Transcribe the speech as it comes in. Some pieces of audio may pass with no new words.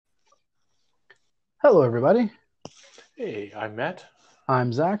Hello, everybody. Hey, I'm Matt,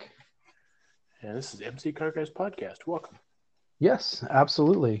 I'm Zach. and this is MC Car Guys Podcast. Welcome. Yes,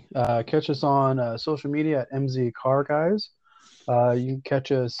 absolutely. Catch us on social media at MZ Car Guys. You can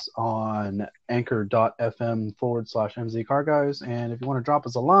catch us on anchor.fm/MZ Car Guys. And if you want to drop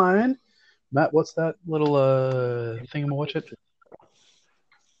us a line, Matt, what's that little thingamawatch?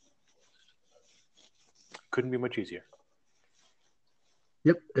 Couldn't be much easier.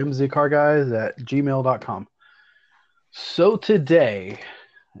 Yep, mzcarguys at gmail.com. So today,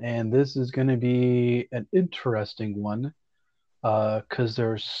 and this is going to be an interesting one because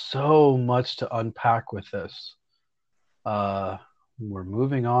there's so much to unpack with this. We're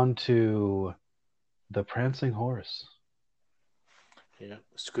moving on to the Prancing Horse, Yeah,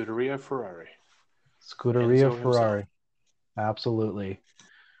 Scuderia Ferrari, Scuderia Enzo himself. Ferrari. Absolutely.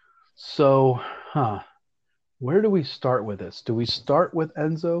 So, where do we start with this? Do we start with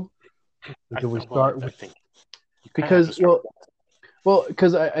Enzo? Or do we start I with think you kind of have because to start with that.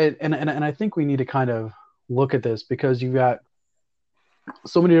 because and I think we need to kind of look at this because you've got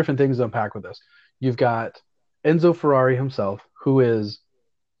so many different things to unpack with this. You've got Enzo Ferrari himself, who is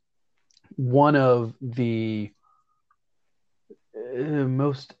one of the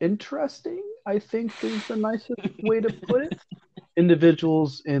most interesting, I think is the nicest way to put it,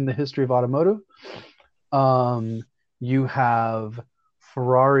 individuals in the history of automotive. Um, you have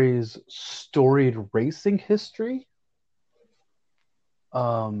Ferrari's storied racing history,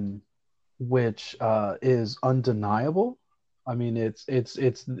 um, which is undeniable. I mean,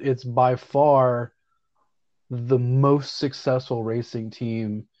 it's by far the most successful racing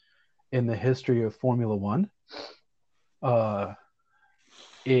team in the history of Formula One. Uh,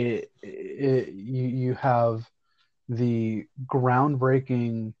 you have the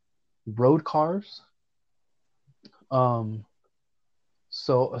groundbreaking road cars. Um,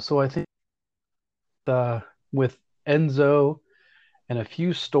 so I think with Enzo and a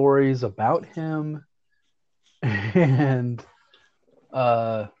few stories about him, and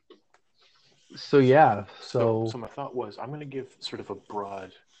uh, so yeah, So so my thought was I'm going to give sort of a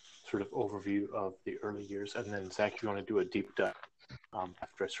broad sort of overview of the early years, and then Zach, if you want to do a deep dive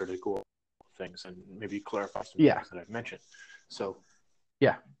after I sort of go over things and maybe clarify some yeah, things that I've mentioned. So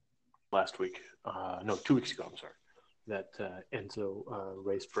yeah, last week, no, 2 weeks ago, I'm sorry, that Enzo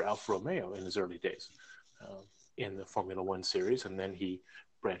raced for Alfa Romeo in his early days in the Formula One series, and then he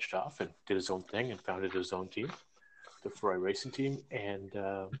branched off and did his own thing and founded his own team, the Ferrari Racing Team, and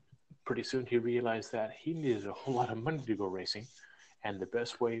pretty soon he realized that he needed a whole lot of money to go racing, and the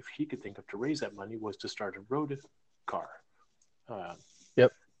best way he could think of to raise that money was to start a road car uh,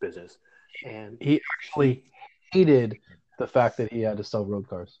 yep. business, and He he actually hated the fact that he had to sell road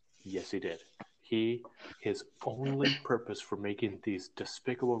cars. Yes, he did. He His only purpose for making these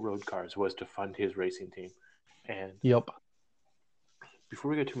despicable road cars was to fund his racing team. And Yep.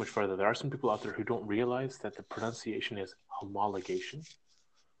 before we get too much further, there are some people out there who don't realize that the pronunciation is homologation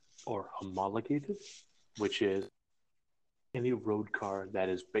or homologated, which is any road car that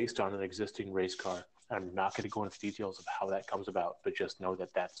is based on an existing race car. I'm not going to go into details of how that comes about, but just know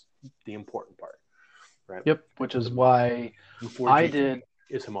that that's the important part, right? Yep. Which is why Before I GT did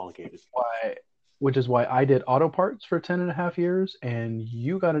is homologated. why which is why I did auto parts for 10 and a half years and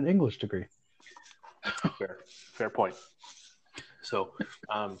you got an English degree. Fair point. So,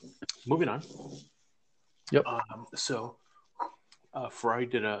 moving on. Yep. Ferrari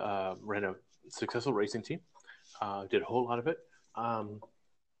ran a successful racing team. Did a whole lot of it.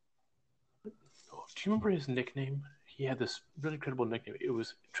 Do you remember his nickname? He had this really incredible nickname. It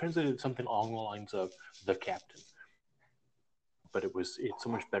was translated something along the lines of the captain, but it's so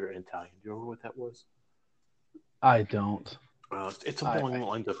much better in Italian. Do you remember what that was? I don't. It's something I along the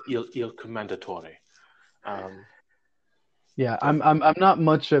lines of Il Commendatore. Um, Yeah, so I'm not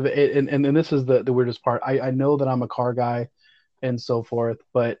much of it, and this is the weirdest part. I know that I'm a car guy and so forth,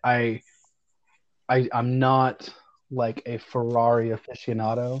 but I'm not like a Ferrari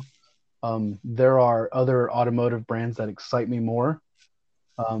aficionado. There are other automotive brands that excite me more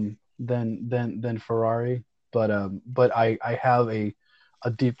than Ferrari, but I have a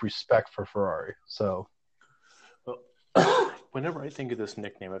deep respect for Ferrari. So whenever I think of this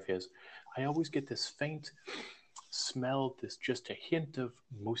nickname of his, I always get this faint smell, this just a hint of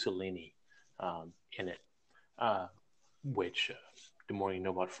Mussolini in it. Uh, which the more you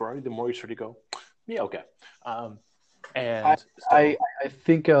know about Ferrari, the more you sort of go, yeah, okay. Um, I and I, so, I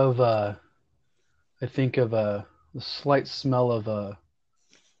think of a slight smell of a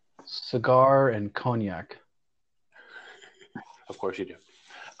cigar and cognac. of course, you do.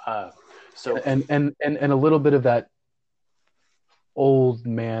 Uh, so, And a little bit of that old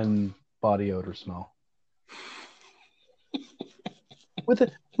man. body odor smell. with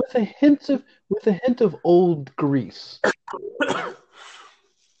a hint of old grease.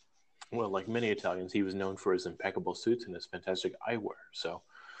 Well, like many Italians, he was known for his impeccable suits and his fantastic eyewear. So,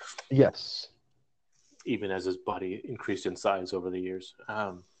 Yes. even as his body increased in size over the years.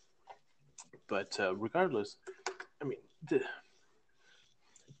 But regardless, I mean, the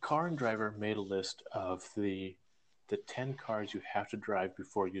Car and Driver made a list of the 10 cars you have to drive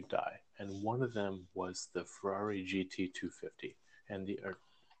before you die, and one of them was the Ferrari GT250, and the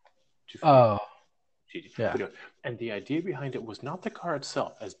 250. Oh, GT. yeah. Anyway, and the idea behind it was not the car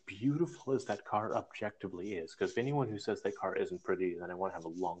itself, as beautiful as that car objectively is. Because anyone who says that car isn't pretty, then I want to have a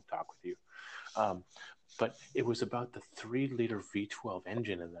long talk with you. But it was about the 3-liter V12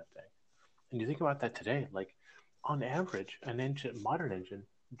 engine in that thing. And you think about that today, like on average, modern engine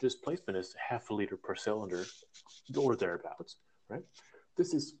displacement is half a liter per cylinder or thereabouts, right?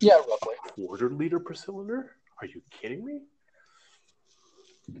 This is roughly 1/4 liter per cylinder. Are you kidding me?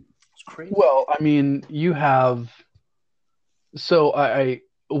 It's crazy. Well, I mean, you have. So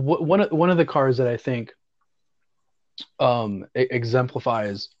one of the cars that I think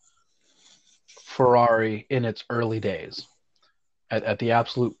exemplifies Ferrari in its early days, at the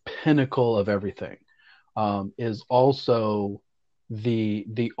absolute pinnacle of everything, is also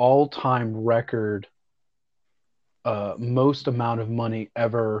the all-time record most amount of money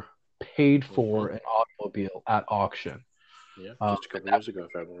ever paid for an automobile at auction. Yeah, just a couple years ago,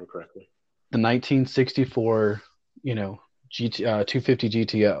 if I remember correctly. The 1964, GT, 250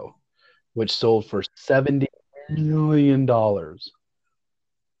 GTO, which sold for $70 million.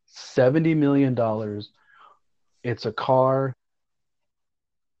 $70 million. It's a car.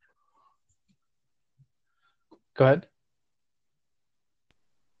 Go ahead.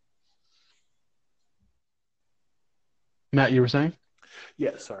 Matt, you were saying?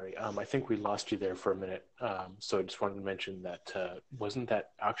 Yeah, sorry. I think we lost you there for a minute. So I just wanted to mention that wasn't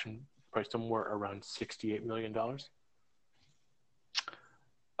that auction price somewhere around $68 million?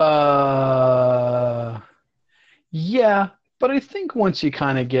 Yeah, but I think once you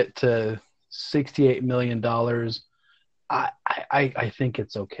kind of get to $68 million, I think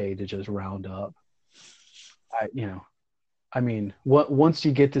it's okay to just round up. Once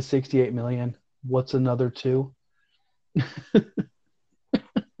you get to 68 million, what's another two?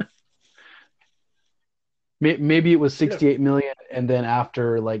 Maybe it was 68 million, and then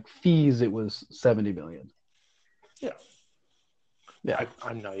after like fees, it was 70 million. Yeah.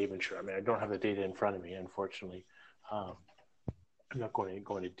 I'm not even sure. I mean, I don't have the data in front of me, unfortunately. I'm not going to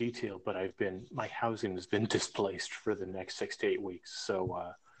go into detail, but my housing has been displaced for the next 6 to 8 weeks,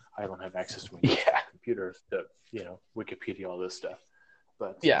 so I don't have access to my computer to Wikipedia all this stuff.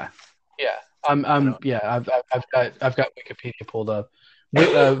 But I've got Wikipedia pulled up.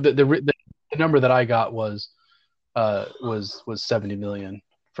 The number that I got was 70 million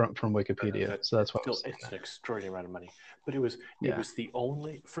from Wikipedia. So that's what it's an extraordinary amount of money. But it was the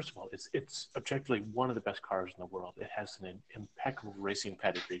only. First of all, it's objectively one of the best cars in the world. It has an impeccable racing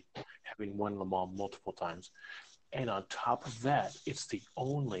pedigree, having won Le Mans multiple times, and on top of that, it's the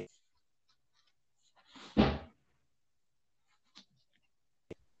only.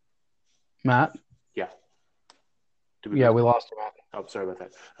 Matt? Yeah. We lost you, Matt. Oh, sorry about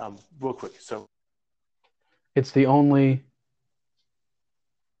that. Real quick. So it's the only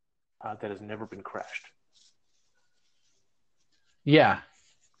that has never been crashed. Yeah.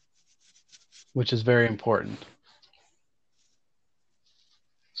 Which is very important.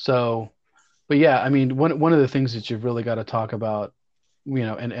 So, but yeah, I mean, one of the things that you've really got to talk about,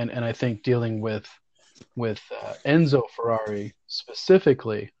 and I think dealing with Enzo Ferrari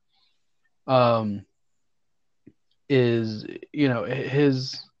specifically, is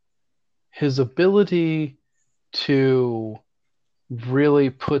his ability to really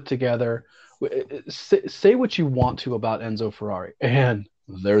put together. Say what you want to about Enzo Ferrari, and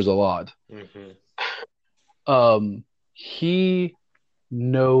there's a lot. Mm-hmm. He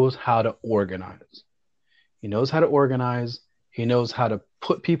knows how to organize. He knows how to organize. He knows how to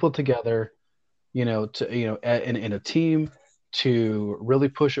put people together, in a team to really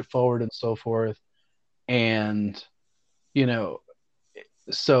push it forward and so forth. And,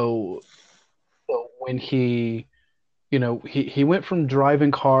 so when he went from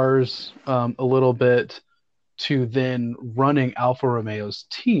driving cars a little bit to then running Alfa Romeo's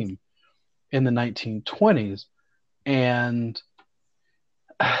team in the 1920s. And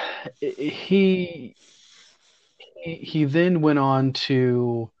he then went on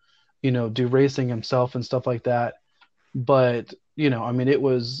to, do racing himself and stuff like that. But, it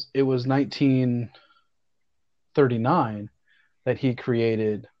was 1939 that he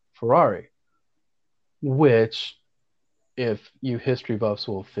created Ferrari, which, if you history buffs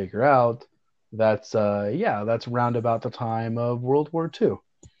will figure out, that's that's round about the time of World War II.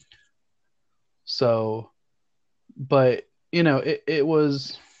 So, but it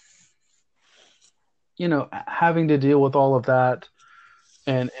was having to deal with all of that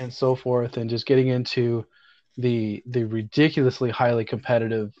and so forth, and just getting into the ridiculously highly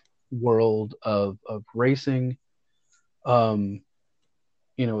competitive world of racing, um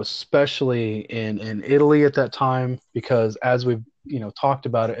especially in Italy at that time, because as we've talked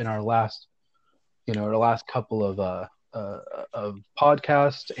about it in our last couple of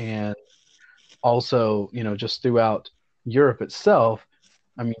podcasts, and also just throughout Europe itself.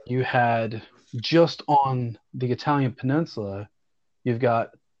 I mean, you had, just on the Italian peninsula, you've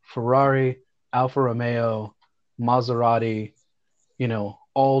got Ferrari, Alfa Romeo, Maserati,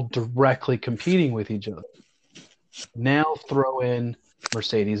 all directly competing with each other. Now throw in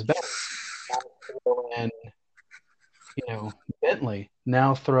Mercedes-Benz. Now throw in, Bentley.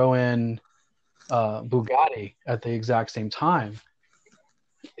 Now throw in Bugatti at the exact same time.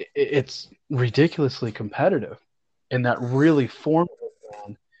 It's ridiculously competitive, and that really formed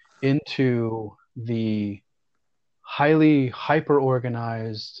into the highly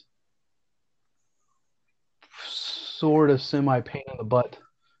hyper-organized, sort of semi-pain in the butt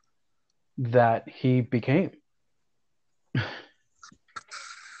that he became.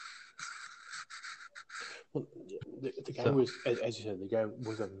 Well, the guy was, as you said, the guy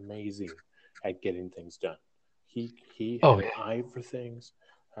was amazing at getting things done. He had an eye for things.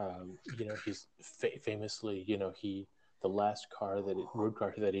 He's famously, the last road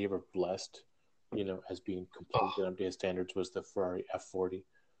car that he ever blessed, as being completely up to his standards, was the Ferrari F40,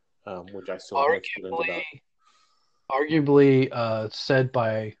 which I still have feelings about. Arguably said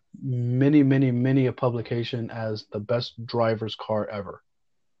by many a publication as the best driver's car ever.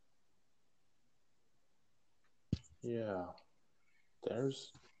 Yeah,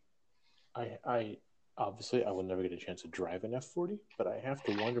 I obviously I will never get a chance to drive an F40, but I have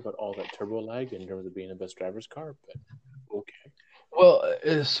to wonder about all that turbo lag in terms of being the best driver's car. But okay. Well,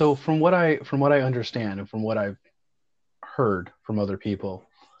 so from what I understand, and from what I've heard from other people,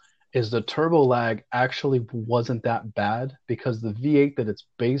 is the turbo lag actually wasn't that bad, because the V8 that it's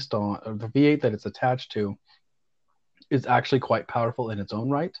based on, or the V8 that it's attached to, is actually quite powerful in its own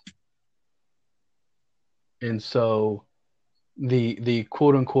right. And so the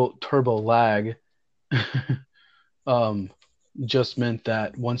quote unquote turbo lag just meant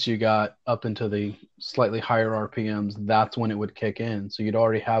that once you got up into the slightly higher RPMs, that's when it would kick in. So you'd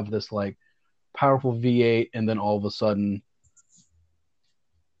already have this like powerful V8, and then all of a sudden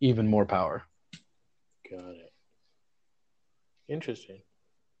even more power. Got it. Interesting.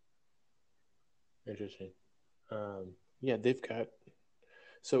 Yeah, they've got.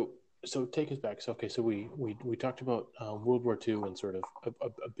 So take us back. So we talked about World War II and sort of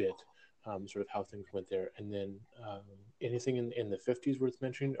a bit, sort of how things went there, and then anything in the 50s worth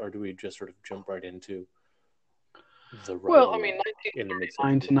mentioning, or do we just sort of jump right into the Well, I mean,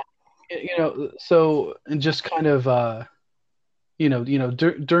 1939 to so, and just kind of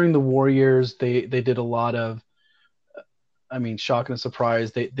during the war years, they did a lot of, I mean, shock and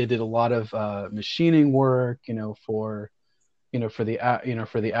surprise, they did a lot of machining work, for the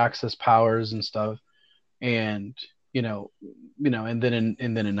Axis powers and stuff, and and then in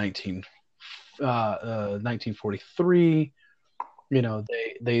 1943,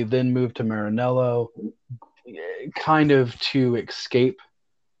 they then moved to Maranello, kind of to escape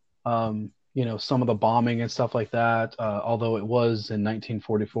some of the bombing and stuff like that, although it was in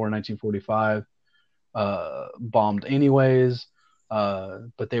 1944, 1945, bombed anyways,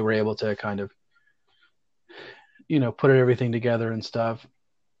 but they were able to kind of put everything together and stuff.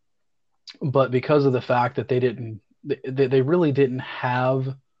 But because of the fact that they really didn't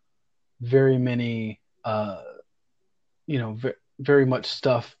have very many very much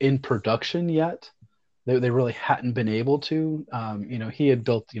stuff in production yet, they really hadn't been able to. He had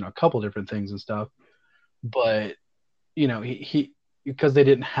built a couple different things and stuff, but he because they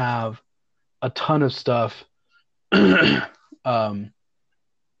didn't have a ton of stuff going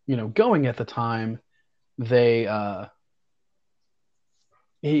at the time, they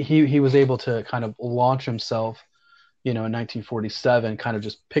he was able to kind of launch himself, in 1947, kind of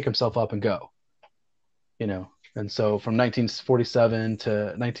just pick himself up and go, and so from 1947 to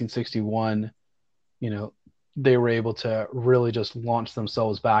 1961, they were able to really just launch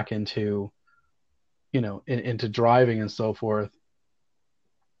themselves back into, into driving and so forth.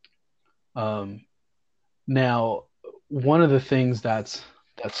 Now, one of the things that's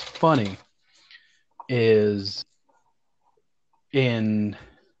funny is in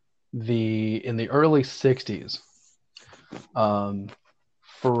in the early '60s, um,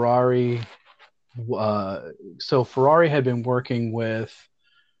 Ferrari. So Ferrari had been working with,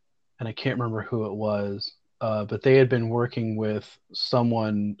 and I can't remember who it was, but they had been working with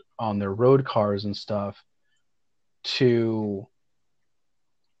someone on their road cars and stuff to.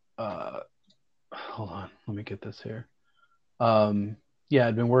 Hold on, let me get this here. Yeah,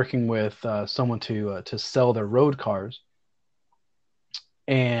 I'd been working with someone to sell their road cars,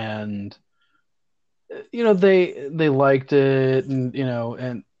 and they liked it, and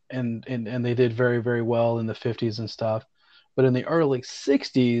and they did very very well in the '50s and stuff. But in the early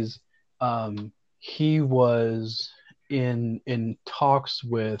 '60s, he was in talks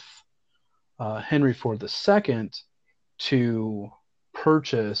with Henry Ford II to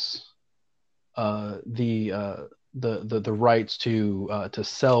purchase the rights to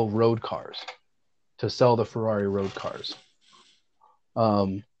sell road cars, to sell the Ferrari road cars,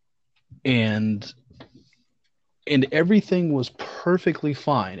 um, and everything was perfectly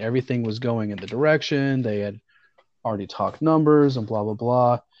fine. Everything was going in the direction they had already talked numbers and blah blah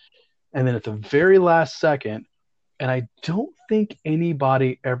blah. And then at the very last second, and I don't think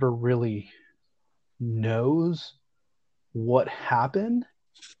anybody ever really knows what happened.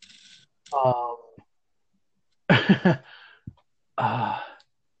 Um, uh,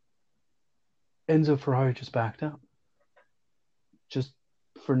 Enzo Ferrari just backed out, just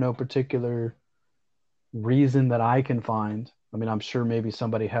for no particular reason that I can find. I mean, I'm sure maybe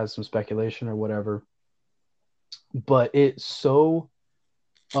somebody has some speculation or whatever, but it so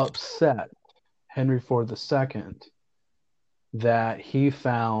upset Henry Ford II that he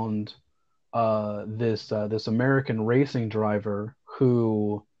found this American racing driver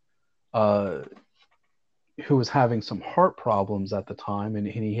uh, who was having some heart problems at the time, and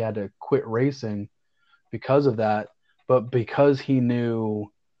he had to quit racing because of that. But because he knew,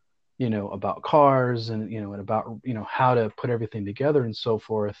 about cars, and about how to put everything together and so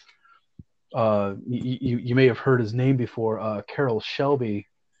forth, you may have heard his name before, Carroll Shelby.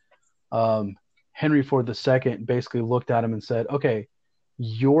 Henry Ford II basically looked at him and said, "Okay,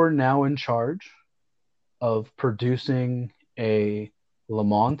 you're now in charge of producing a Le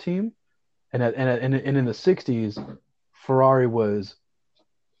Mans team." And in the '60s, Ferrari was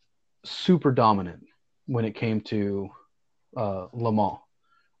super dominant when it came to Le Mans.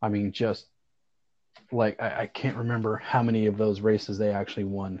 I mean, just like I can't remember how many of those races they actually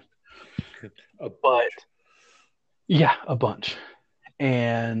won, but yeah, a bunch.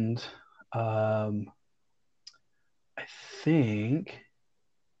 And I think,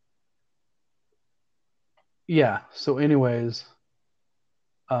 yeah. So, anyways,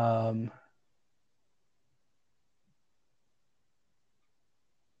 um,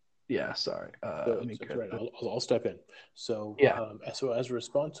 yeah. Sorry. Let me That's get right. the. I'll step in. Yeah. So as a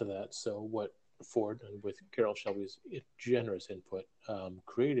response to that, so what Ford, and with Carroll Shelby's generous input,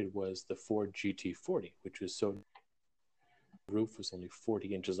 created was the Ford GT40, which was so the roof was only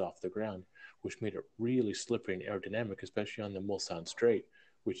 40 inches off the ground, which made it really slippery and aerodynamic, especially on the Mulsanne Straight,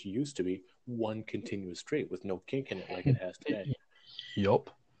 which used to be one continuous straight with no kink in it like it has today. Yup.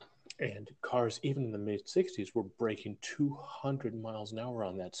 And cars, even in the mid 60s, were breaking 200 miles an hour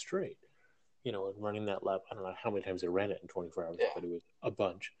on that straight. And running that lap, I don't know how many times they ran it in 24 hours, but it was a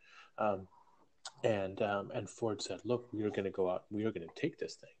bunch. Um, and Ford said, "Look, we are going to go out. We are going to take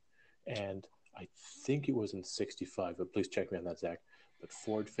this thing." And I think it was in '65, but please check me on that, Zach. But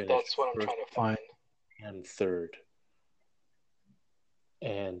Ford finished That's what I'm first trying to find. and third,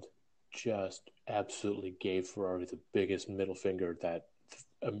 and just absolutely gave Ferrari the biggest middle finger that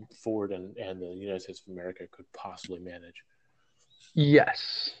Ford and the United States of America could possibly manage,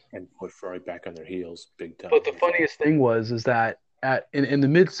 Yes. and put Ferrari back on their heels big time. But the funniest thing was is that in the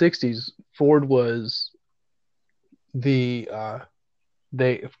mid '60s, Ford was the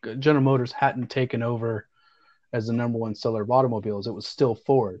they General Motors hadn't taken over as the number one seller of automobiles. It was still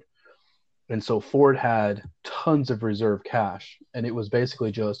Ford, and so Ford had tons of reserve cash, and it was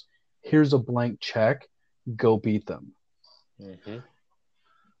basically just, here's a blank check, go beat them. Mm-hmm.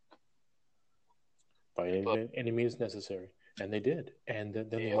 By But any means necessary. And they did. And then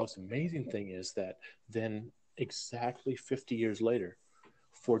the most amazing thing is that then, exactly 50 years later,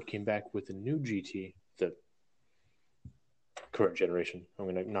 Ford came back with the new GT, the current generation. I'm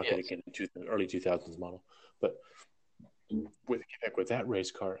not going to get into the early 2000s model, but came back with that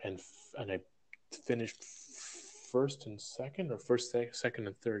race car, and I finished first and second, or second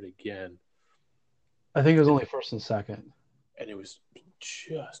and third again. I think it was only first and second. And it was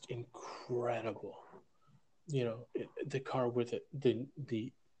just incredible. The car with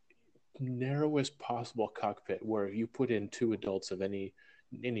the narrowest possible cockpit, where if you put in two adults of any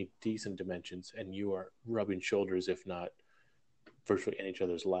any decent dimensions, and you are rubbing shoulders, if not virtually in each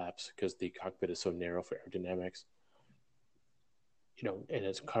other's laps, because the cockpit is so narrow for aerodynamics. And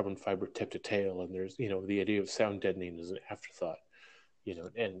it's carbon fiber tip to tail, and there's the idea of sound deadening is an afterthought,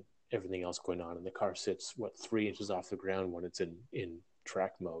 and everything else going on, and the car sits 3 inches off the ground when it's in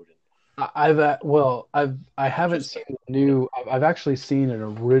track mode. I haven't seen the new. I've actually seen an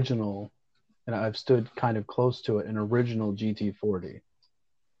original, and I've stood kind of close to it, an original GT40,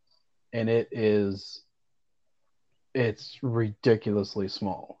 and it's ridiculously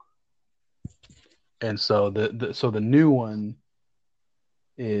small. And so the new one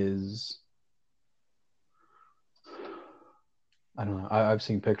is, I don't know. I've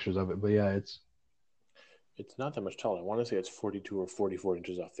seen pictures of it, but yeah, it's not that much tall. I want to say it's 42 or 44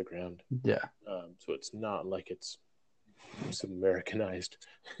 inches off the ground. Yeah. So it's not like it's some Americanized,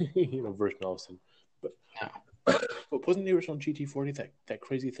 version all of a sudden. But wasn't the original GT40 that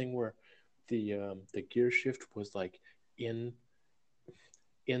crazy thing where the gear shift was like in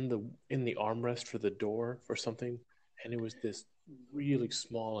the armrest for the door or something, and it was this really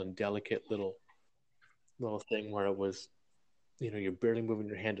small and delicate little thing where it was, you're barely moving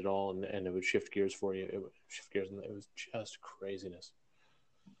your hand at all, and it would shift gears for you. It would shift gears, and it was just craziness.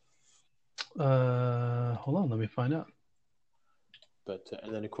 Hold on, let me find out. But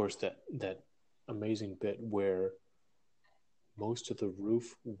and then of course that amazing bit where most of the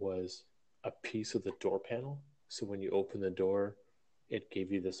roof was a piece of the door panel. So when you open the door, it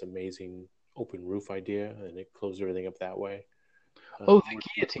gave you this amazing open roof idea, and it closed everything up that way. The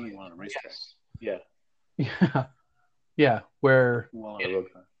guillotine on a racetrack. Yeah. Yeah. Yeah. Where on a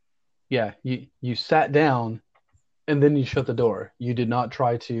road car. Yeah, you sat down and then you shut the door. You did not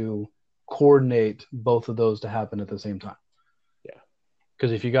try to coordinate both of those to happen at the same time. Yeah.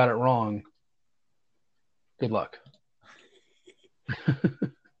 Because if you got it wrong, good luck.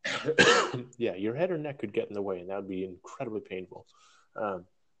 Yeah, your head or neck could get in the way, and that would be incredibly painful.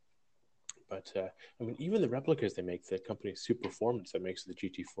 But I mean, even the replicas they make, the company Super Performance that makes the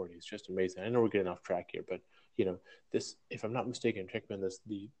GT40 is just amazing. I know we're getting off track here, but this, if I'm not mistaken, check me on this,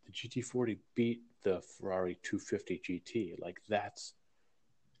 the GT40 beat the Ferrari 250 GT. Like that's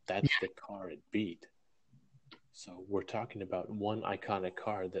the car it beat. So we're talking about one iconic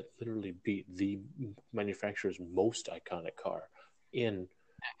car that literally beat the manufacturer's most iconic car in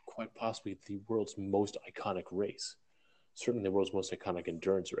quite possibly the world's most iconic race. Certainly the world's most iconic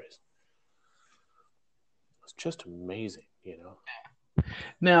endurance race. It's just amazing,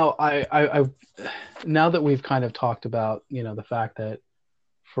 Now, I now that we've kind of talked about, the fact that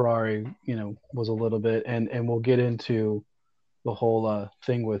Ferrari, was a little bit, and we'll get into the whole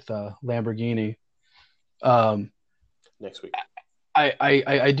thing with Lamborghini next week.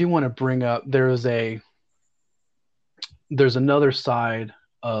 I do want to bring up there's another side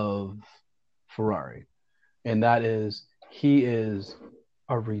of Ferrari, and that is he is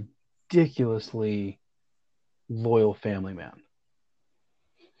a ridiculously loyal family man.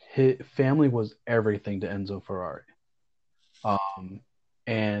 His family was everything to Enzo Ferrari.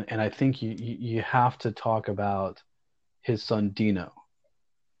 And I think you have to talk about his son Dino.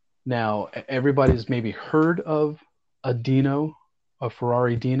 Now, everybody's maybe heard of a Dino, a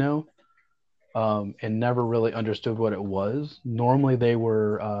Ferrari Dino, and never really understood what it was. Normally they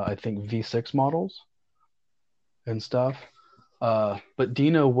were, I think, V6 models and stuff. But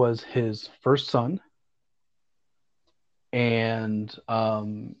Dino was his first son. And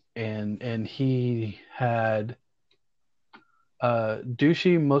he had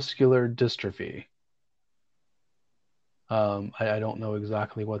Duchenne muscular dystrophy. I don't know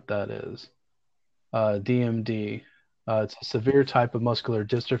exactly what that is. DMD. It's a severe type of muscular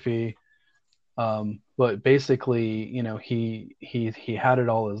dystrophy. But basically, he had it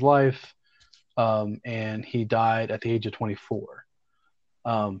all his life, and he died at the age of 24.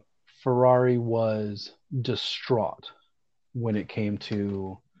 Ferrari was distraught when it came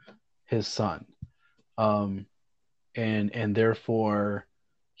to his son, and therefore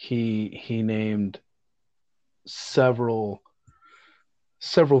he named several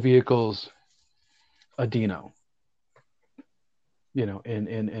vehicles a Dino,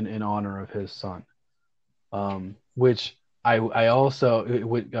 in honor of his son, which I also it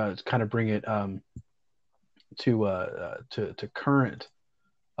would kind of bring it to current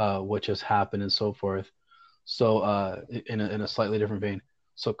what just happened and so forth. So in a slightly different vein,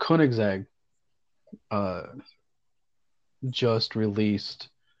 so Koenigsegg just released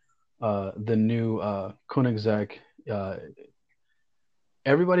the new Koenigsegg.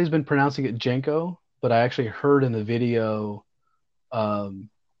 Everybody's been pronouncing it Jenko, but I actually heard in the video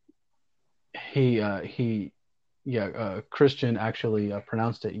he Christian actually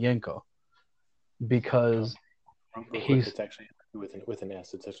pronounced it Yenko because Real quick, he's it's actually with an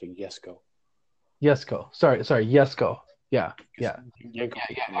S. It's actually Yesko. Yesko. Sorry, Yesko. Yeah, It's yeah, Yenko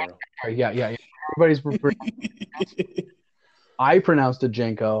Camaro. yeah. Everybody's. I pronounced it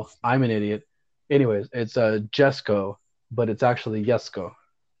Jenko. I'm an idiot. Anyways, it's Jesko, but it's actually Yesko.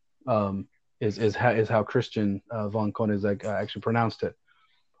 Um, is how Christian von Koenigsegg actually pronounced it.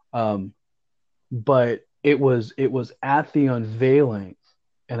 But it was at the unveiling,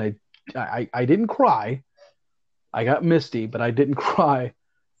 and I didn't cry. I got misty, but I didn't cry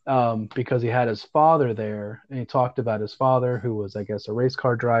because he had his father there, and he talked about his father, who was, I guess, a race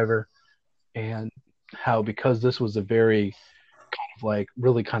car driver, and how because this was a very like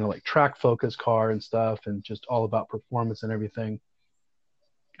really kind of like track focused car and stuff, and just all about performance and everything.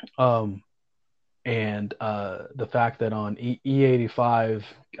 Um, and the fact that on E85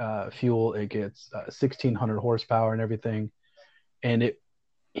 fuel it gets 1600 horsepower and everything, and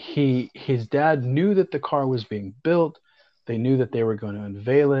his dad knew that the car was being built. They knew that they were going to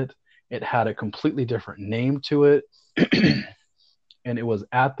unveil it. It had a completely different name to it. And it was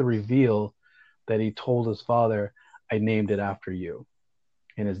at the reveal that he told his father, I named it after you.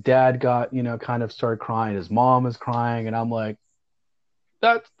 And his dad got, kind of started crying. His mom is crying. And I'm like,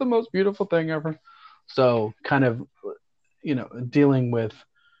 that's the most beautiful thing ever. So kind of, dealing with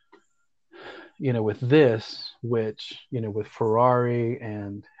this, which, with Ferrari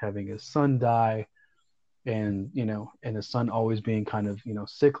and having his son die, and and his son always being kind of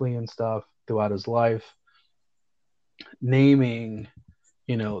sickly and stuff throughout his life, naming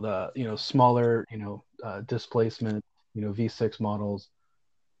the smaller displacement V6 models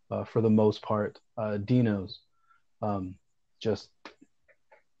for the most part Dinos, just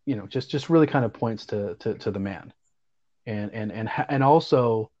just really kind of points to the man, and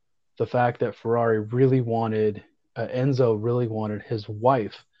also the fact that Ferrari really wanted Enzo really wanted his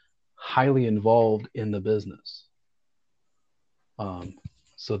wife highly involved in the business.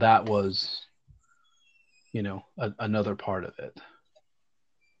 So that was, another part of it.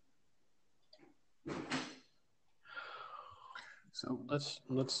 So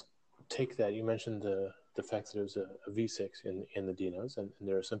let's take that. You mentioned the fact that it was a V6 in the Dinos, and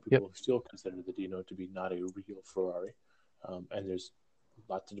there are some people Yep. who still consider the Dino to be not a real Ferrari, and there's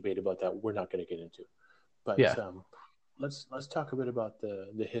lots of debate about that. We're not going to get into, but Yeah. let's talk a bit about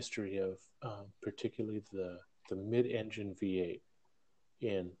the history of particularly the mid-engine V8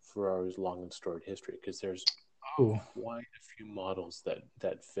 in Ferrari's long and storied history, because there's Ooh. quite a few models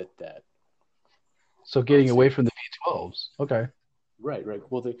that fit that. So getting Obviously, away from the V12s. Okay. right, right.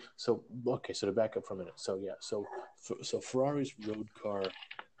 Well, so okay. So to back up for a minute. So yeah. So Ferrari's road car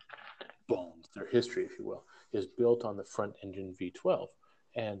bones, their history, if you will, is built on the front engine V12.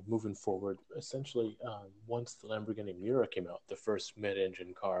 And moving forward, essentially, once the Lamborghini Miura came out, the first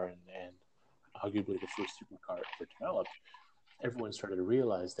mid-engine car and arguably the first supercar ever developed, everyone started to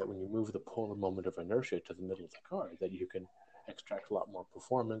realize that when you move the polar moment of inertia to the middle of the car, that you can extract a lot more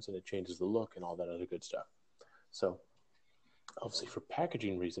performance, and it changes the look and all that other good stuff. So obviously, for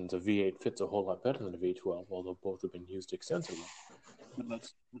packaging reasons, a V8 fits a whole lot better than a V12, although both have been used extensively. But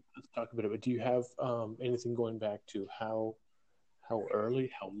let's talk a bit about. Do you have anything going back to how early,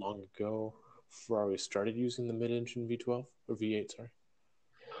 how long ago Ferrari started using the mid-engine V12 or V8? Sorry.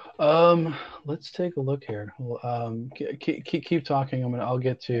 Let's take a look here. Keep talking. I'll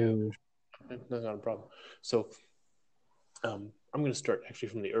get to. No, not a problem. So I'm going to start actually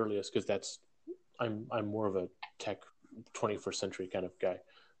from the earliest, because I'm more of a tech 21st century kind of guy.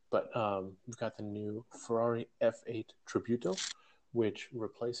 But we've got the new Ferrari F8 Tributo, which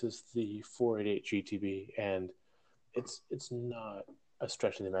replaces the 488 GTB, and it's not a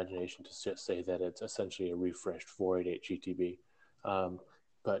stretch of the imagination to just say that it's essentially a refreshed 488 GTB.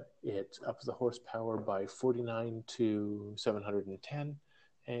 But it ups the horsepower by 49 to 710,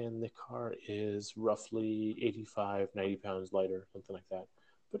 and the car is roughly 85, 90 pounds lighter, something like that.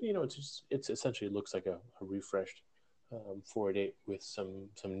 But it's essentially looks like a refreshed 488 with some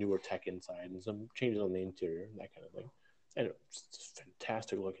newer tech inside and some changes on the interior and that kind of thing. And it's a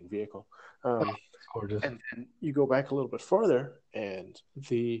fantastic looking vehicle. Gorgeous. And then you go back a little bit further, and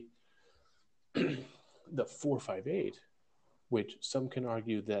the 458, which some can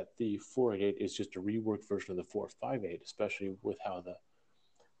argue that the 488 is just a reworked version of the 458, especially with how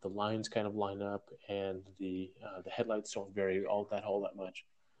the lines kind of line up, and the headlights don't vary all that much.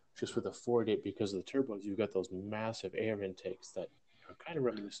 Just with the 488, because of the turbos, you've got those massive air intakes that are kind of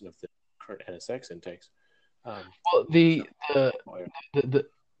reminiscent of the current NSX intakes. Well, the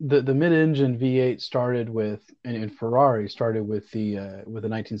mid-engine V8 started with, and Ferrari started with the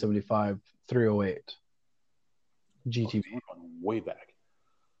 1975 308. GTB. We're going way back.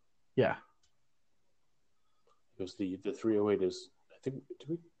 Yeah. Because the 308 is, I think, did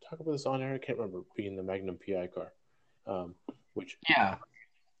we talk about this on air? I can't remember, being the Magnum PI car, which Yeah.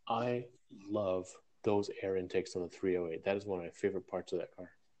 I love those air intakes on the 308. That is one of my favorite parts of that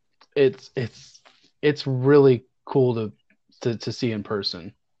car. It's really cool to see in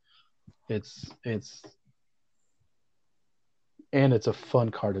person. It's and it's a fun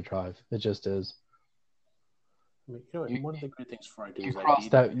car to drive. It just is. I mean, you know, one of the great things Ferrari did You is cross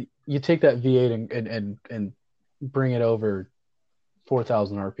that. You take that V8 and bring it over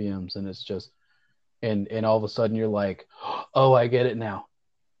 4,000 RPMs, and it's just and all of a sudden you're like, oh, I get it now.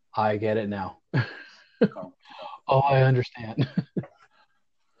 I get it now. Oh, I understand.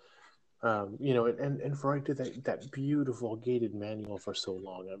 You know, and Ferrari did that beautiful gated manual for so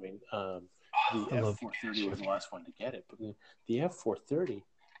long. I mean, the F430 was the last one to get it, but the F430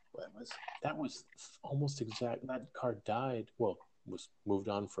 that was almost exact. That car died. Well, was moved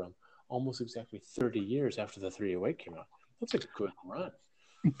on from almost exactly 30 years after the 308 came out. That's a good run.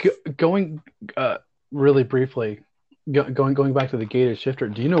 Going really briefly, going back to the gated shifter.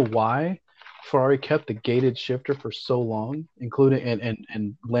 Do you know why Ferrari kept the gated shifter for so long, including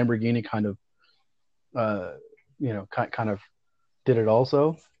and Lamborghini kind of, kind of did it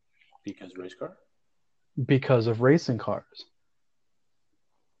also? Because race car? Because of racing cars.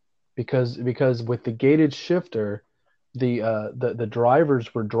 Because with the gated shifter, the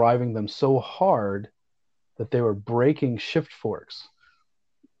drivers were driving them so hard that they were breaking shift forks.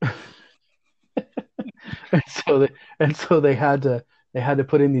 and so they had to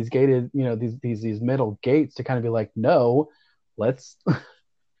put in these gated, these metal gates to kind of be like, no, let's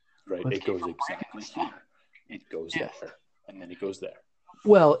right. It goes exactly here. It goes there, and then it goes there.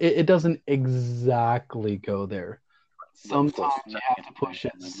 Well, it doesn't exactly go there. Sometimes you have to push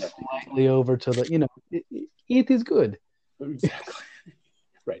it slightly over to the, it is good. Exactly.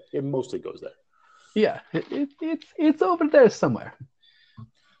 Right. It mostly goes there. Yeah, it's over there somewhere.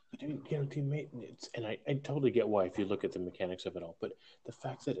 Team maintenance, and I totally get why if you look at the mechanics of it all, but the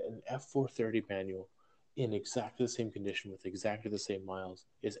fact that an F430 manual in exactly the same condition with exactly the same miles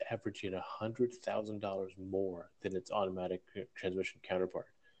is averaging $100,000 more than its automatic transmission counterpart.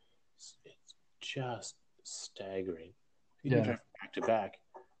 It's just staggering. You can drive back to back.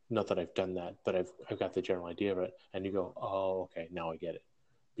 Not that I've done that, but I've got the general idea of it, and you go, oh, okay, now I get it.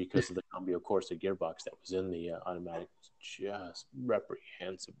 Because of the Cambio Corsa gearbox that was in the automatic, was just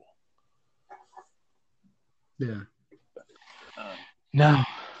reprehensible. Yeah. No.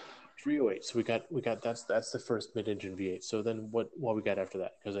 308. So we got that's the first mid-engine V8. So then what we got after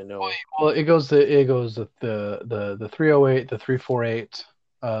that? Because I know. Well, it goes the 308, the 348,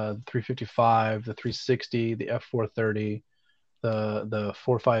 355, the 360, the F430, the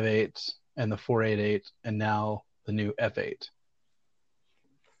 458, and the 488, and now the new F8.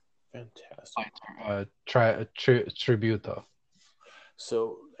 Fantastic. Tributo.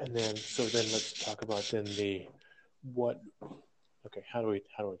 So then let's talk about then the what. Okay, how do I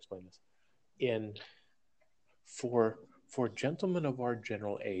explain this? For gentlemen of our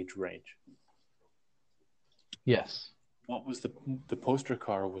general age range. Yes. What was the poster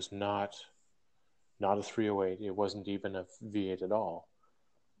car was not a 308. It wasn't even a V8 at all.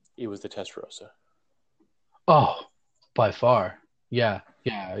 It was the Testarossa. Oh, by far. Yeah.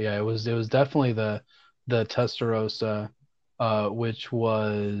 It was definitely the Testarossa, which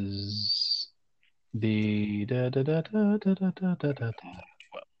was the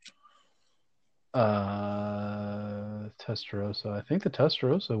Testarossa. I think the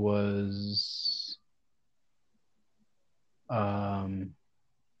Testarossa was Are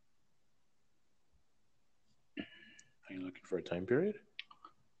you looking for a time period?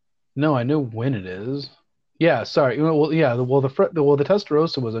 No, I know when it is. Yeah, sorry. Well, yeah. The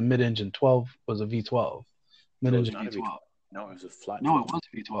Testarossa was a mid-engine 12. Was a V12. Mid-engine V12. No, it was a flat. No, it was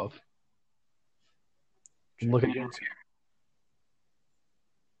a V12. I'm looking at it.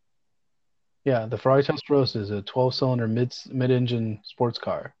 Yeah, the Ferrari Testarossa is a 12-cylinder mid-engine sports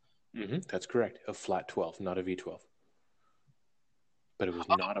car. Mm-hmm, that's correct. A flat 12, not a V12. But it was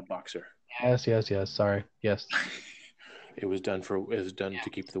not a boxer. Yes. Sorry. Yes. It was done to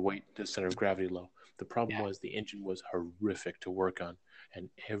keep the center of gravity low. The problem was the engine was horrific to work on, and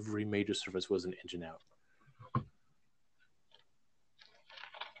every major service was an engine out.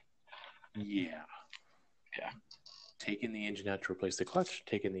 Yeah. Taking the engine out to replace the clutch,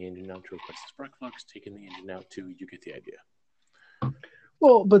 taking the engine out to replace the spark plugs, taking the engine out to, you get the idea.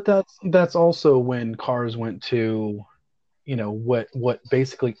 Well, but that's also when cars went to, what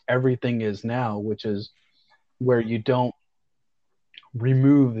basically everything is now, which is where you don't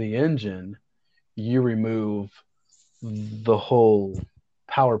remove the engine, you remove the whole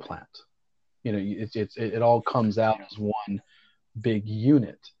power plant. It all comes out as one big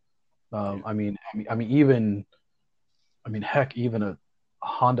unit. Yeah. Heck, even a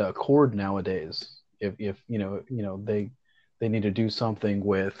Honda Accord nowadays, if they need to do something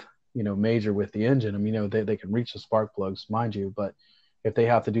with major with the engine. They can reach the spark plugs, mind you, but if they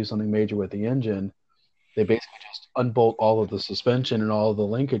have to do something major with the engine, they basically just unbolt all of the suspension and all of the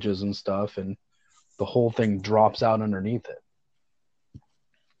linkages and stuff, and the whole thing drops out underneath it.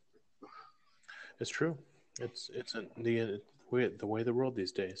 It's true. It's the way of the world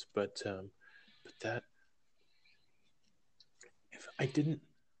these days. But that if I didn't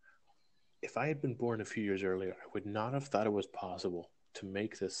if I had been born a few years earlier, I would not have thought it was possible to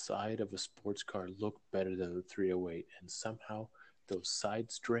make the side of a sports car look better than the 308. And somehow those side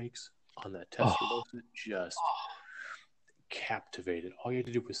strakes on that Oh, Testarossa just captivated. All you had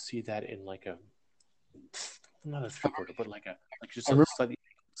to do was see that in like a not a three quarter, but like just I a remember. slightly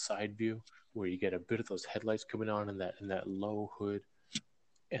side view where you get a bit of those headlights coming on in that low hood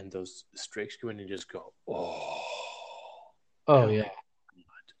and those strakes come in and just go, oh Oh hell yeah. my god.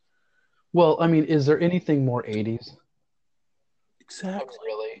 Well, is there anything more 80s? Exactly.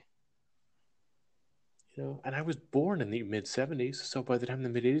 Really? And I was born in the mid 70s, so by the time the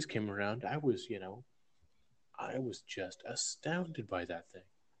mid 80s came around, I was just astounded by that thing.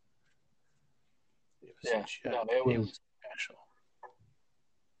 It was Yeah. No, it was special.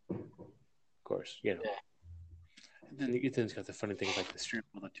 Of course, yeah. And then it's got the funny things like the steering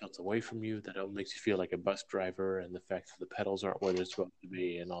wheel that tilts away from you, that makes you feel like a bus driver, and the fact that the pedals aren't where they're supposed to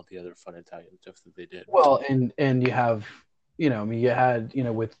be, and all the other fun Italian stuff that they did. Well, and you have, you had,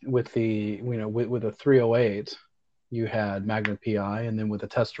 with the, with the 308, you had Magnum PI, and then with the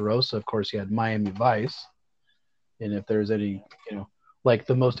Testarossa, of course, you had Miami Vice. And if there's any, like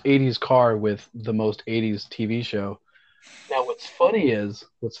the most 80s car with the most 80s TV show. Now, what's funny is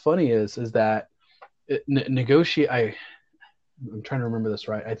that I'm trying to remember this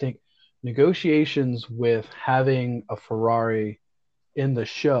right. I think negotiations with having a Ferrari in the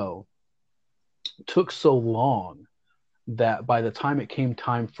show took so long that by the time it came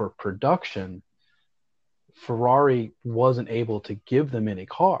time for production, Ferrari wasn't able to give them any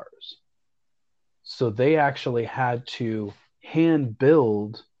cars. So they actually had to hand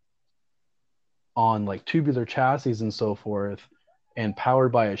build on like tubular chassis and so forth, and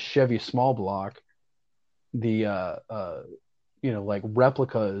powered by a Chevy small block, the like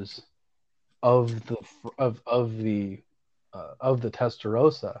replicas of the of the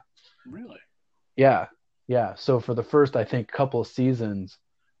Testarossa. Really? Yeah, yeah. So for the first, I think, couple of seasons,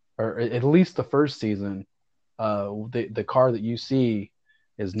 or at least the first season, the car that you see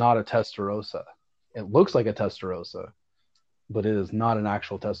is not a Testarossa. It looks like a Testarossa, but it is not an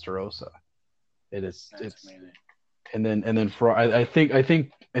actual Testarossa. It is That's it's amazing. and then for I think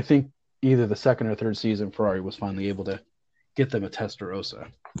either the second or third season Ferrari was finally able to get them a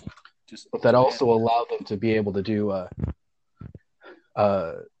Testarossa, Just but that man, also allowed them to be able to do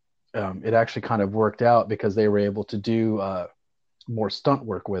uh, it actually kind of worked out because they were able to do more stunt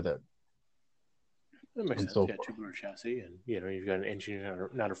work with it that makes and sense. so Yeah, forth. tubular chassis, and you've got an engine you're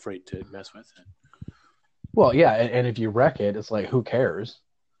not afraid to mess with. And, Well, yeah, and if you wreck it, it's like who cares?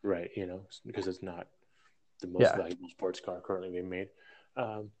 right, because it's not the most Yeah. valuable sports car currently being made.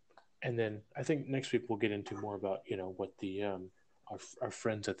 Um, and then I think next week we'll get into more about what the our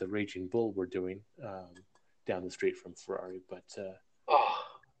friends at the Raging Bull were doing down the street from Ferrari. But Oh,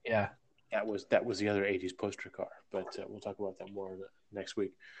 yeah. that was the other '80s poster car. But we'll talk about that more next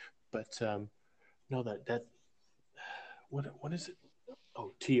week. But no, that what is it?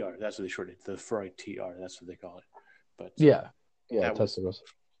 Oh, TR. That's what they shortened it. The Ferrari TR. That's what they call it. But Yeah. Yeah. that was Testarossa.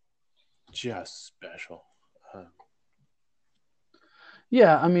 just special.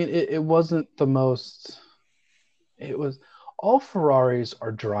 Yeah. It wasn't the most. It was all Ferraris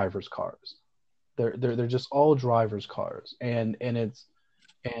are drivers' cars. They're just all drivers' cars, and it's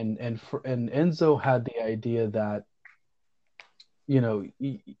and Enzo had the idea that you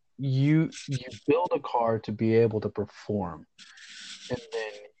build a car to be able to perform, and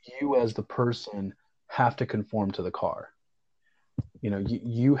then you as the person have to conform to the car.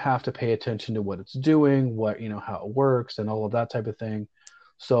 You have to pay attention to what it's doing, what how it works, and all of that type of thing.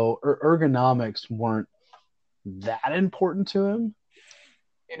 So ergonomics weren't that important to him,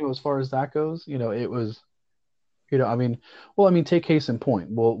 as far as that goes. It was, take case in point.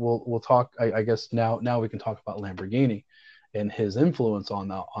 We'll talk. I guess now we can talk about Lamborghini and his influence on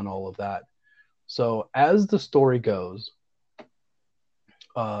all of that. So as the story goes,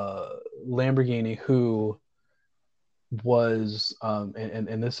 Lamborghini, who was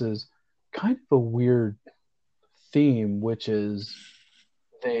and this is kind of a weird theme, which is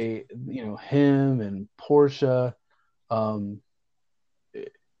him and Portia, um,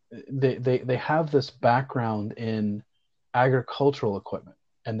 they have this background in agricultural equipment,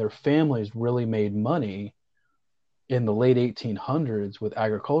 and their families really made money in the late 1800s with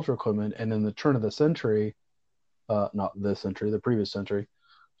agricultural equipment, and in the turn of the century, not this century, the previous century,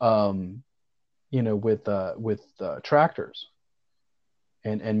 um, with tractors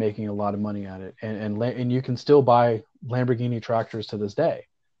and making a lot of money at it, and you can still buy Lamborghini tractors to this day,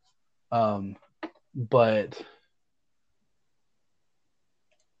 but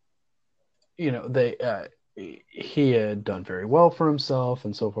they he had done very well for himself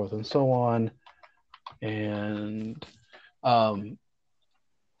and so forth and so on, and hold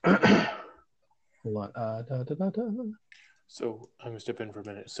on, So I'm gonna step in for a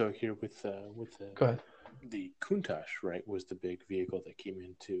minute. So here with go ahead. the Countach, right, was the big vehicle that came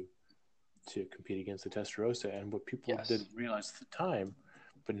in to compete against the Testarossa. And what people Yes. didn't realize at the time,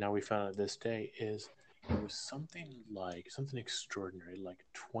 but now we found out this day, is it was something extraordinary, like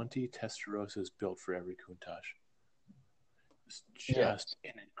 20 Testarossas built for every Countach. It's just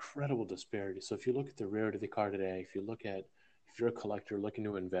an incredible disparity. So if you look at the rarity of the car today, if you're a collector looking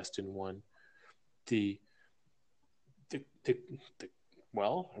to invest in one, the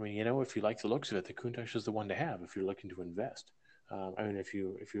well, I mean, if you like the looks of it, the Countach is the one to have if you're looking to invest. I mean, if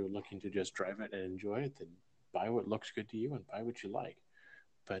you're looking to just drive it and enjoy it, then buy what looks good to you and buy what you like.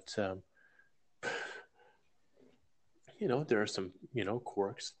 But there are some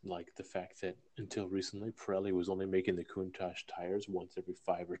quirks, like the fact that until recently, Pirelli was only making the Countach tires once every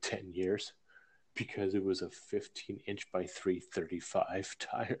 5 or 10 years because it was a 15-inch by 335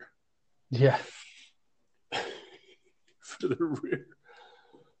 tire. Yeah. For the rear,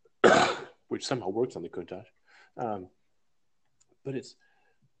 which somehow works on the Countach. But it's,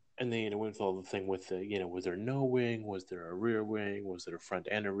 and then with all the thing with the was there no wing, was there a rear wing, was there a front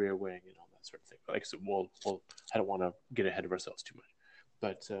and a rear wing, and all that sort of thing. But like I said, well, I don't want to get ahead of ourselves too much,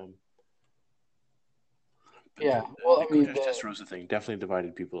 but Yeah. The Countach Testarossa thing definitely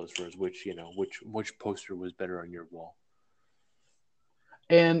divided people as far as which poster was better on your wall.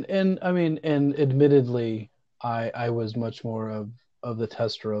 And I mean, and admittedly, I was much more of the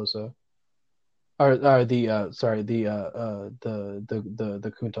Testarossa, or the the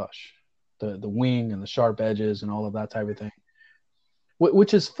Countach, the wing and the sharp edges and all of that type of thing.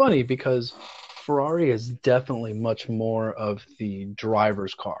 Which is funny because Ferrari is definitely much more of the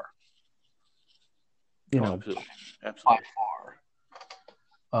driver's car. Absolutely. By far.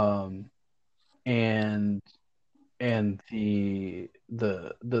 And the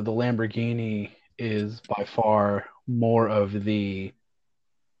Lamborghini is by far more of the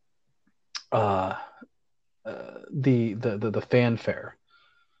the fanfare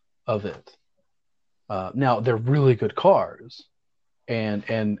of it. Now they're really good cars, and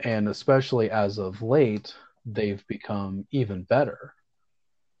especially as of late, they've become even better.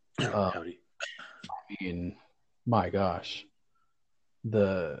 Howdy. I mean, my gosh,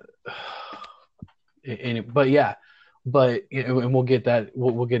 but and we'll get that.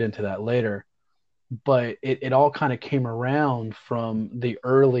 We'll get into that later. But it all kind of came around from the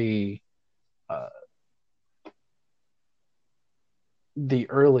early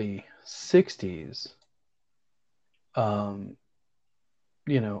 60s.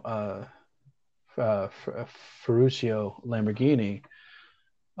 Ferruccio Lamborghini.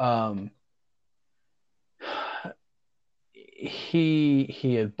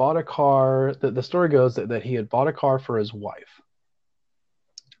 He had bought a car. The story goes that he had bought a car for his wife,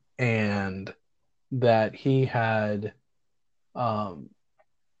 and that he had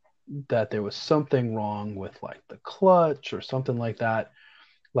that there was something wrong with like the clutch or something like that.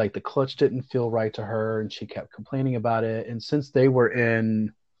 Like the clutch didn't feel right to her, and she kept complaining about it. And since they were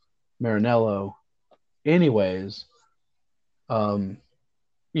in Maranello, anyways, they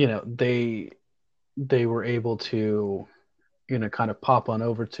were able to, kind of pop on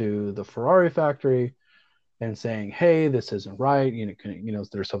over to the Ferrari factory and saying, "Hey, this isn't right.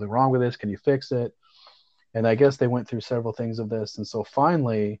 There's something wrong with this. Can you fix it?" And I guess they went through several things of this, and so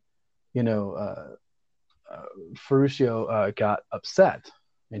finally, Ferruccio got upset,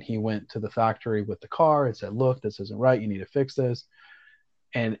 and he went to the factory with the car and said, "Look, this isn't right. You need to fix this."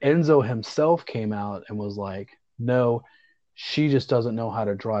 And Enzo himself came out and was like, "No, she just doesn't know how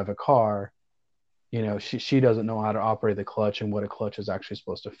to drive a car. She doesn't know how to operate the clutch and what a clutch is actually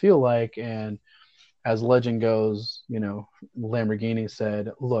supposed to feel like." And as legend goes, Lamborghini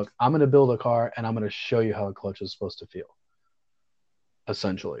said, "Look, I'm going to build a car and I'm going to show you how a clutch is supposed to feel,"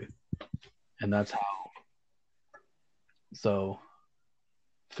 essentially. And that's how. So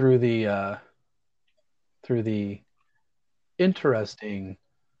through the through the interesting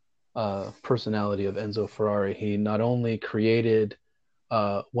personality of Enzo Ferrari. He not only created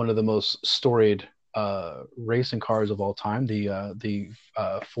one of the most storied racing cars of all time, the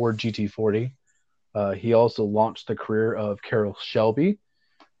Ford GT40. He also launched the career of Carroll Shelby,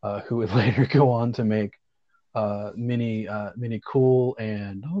 who would later go on to make many cool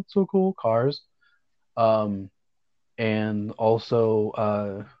and not so cool cars, um, and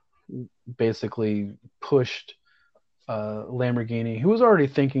also basically pushed Lamborghini, who was already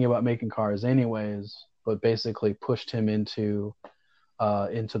thinking about making cars anyways, but basically pushed him into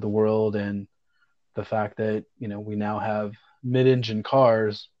the world, and the fact that we now have mid-engine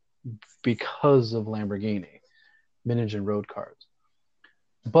cars because of Lamborghini, mid-engine road cars.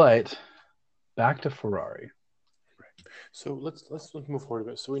 But back to Ferrari. Right. So let's move forward a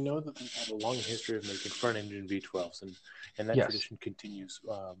bit. So we know that they've had a long history of making front-engine V12s, and that Yes. tradition continues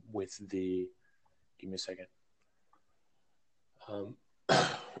with the. Give me a second.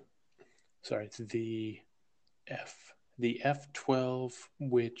 Sorry, the F12,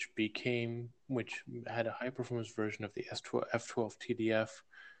 which had a high performance version of the F12 TDF,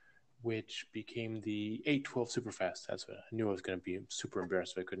 which became the 812 Superfast. That's what I knew I was going to be super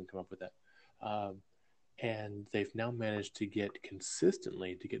embarrassed if I couldn't come up with that. And they've now managed to get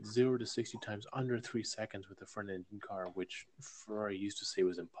consistently to get 0 to 60 times under 3 seconds with a front engine car, which Ferrari used to say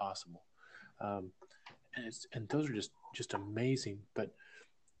was impossible. And those are just amazing. But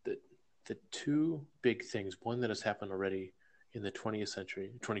the two big things, one that has happened already in the 21st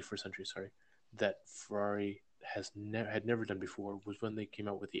century, that Ferrari had never done before, was when they came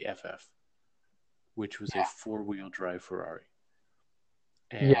out with the FF, which was a 4-wheel drive Ferrari.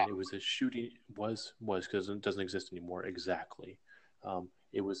 And it was a shooting, was because it doesn't exist anymore exactly.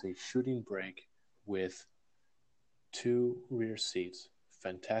 It was a shooting brake with 2 rear seats,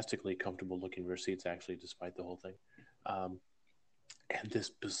 fantastically comfortable looking rear seats, actually, despite the whole thing. And this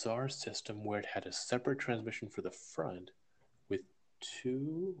bizarre system where it had a separate transmission for the front with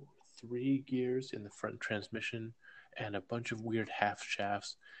 2-3 gears in the front transmission and a bunch of weird half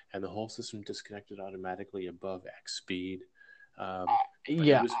shafts, and the whole system disconnected automatically above X speed. But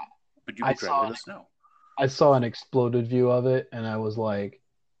you could drive it in the snow. I saw an exploded view of it, and I was like,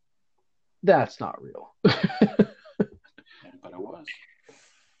 that's not real. But it was.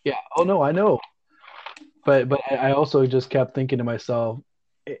 Yeah. Oh, no, I know. But I also just kept thinking to myself,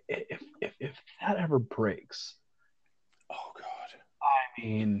 if that ever breaks, oh God, I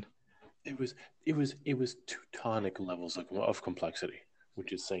mean, it was Teutonic levels of complexity,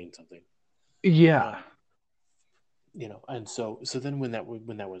 which is saying something. Yeah. And so then when that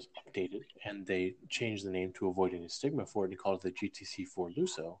was updated and they changed the name to avoid any stigma for it and called it the GTC4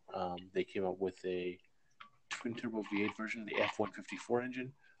 Lusso, they came up with a twin turbo V8 version, the F154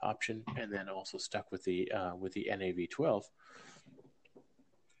 engine option, and then also stuck with the NAV12.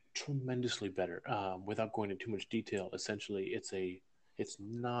 Tremendously better. Without going into too much detail, essentially it's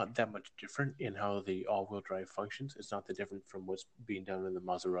not that much different in how the all-wheel drive functions. It's not that different from what's being done in the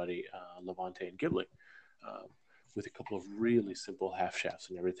Maserati Levante and Ghibli, with a couple of really simple half shafts,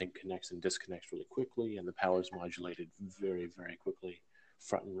 and everything connects and disconnects really quickly, and the power is modulated very, very quickly,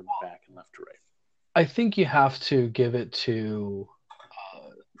 front and back and left to right. I think you have to give it to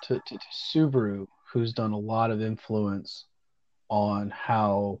Subaru, who's done a lot of influence on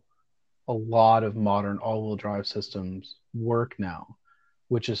how a lot of modern all-wheel drive systems work now,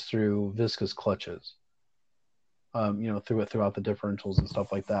 which is through viscous clutches. Throughout the differentials and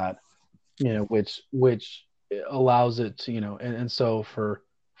stuff like that. Which allows it to, and so for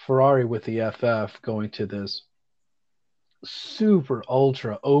Ferrari with the FF going to this super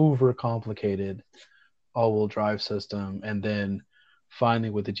ultra over complicated all-wheel drive system, and then finally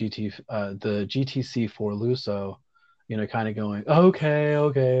with the GTC4 Lusso, kind of going, okay,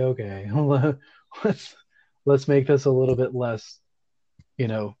 let's make this a little bit less,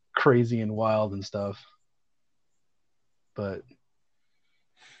 crazy and wild and stuff. But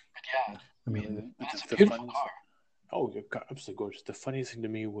yeah, I mean, it's a beautiful car. Oh, absolutely gorgeous. The funniest thing to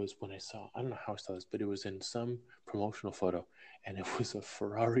me was when I don't know how I saw this, but it was in some promotional photo, and it was a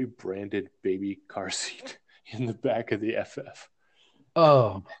Ferrari branded baby car seat in the back of the FF.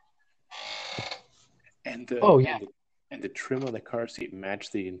 Oh. And the trim on the car seat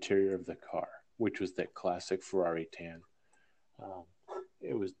matched the interior of the car, which was that classic Ferrari tan.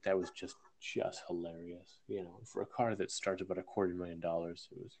 That was just hilarious. For a car that starts about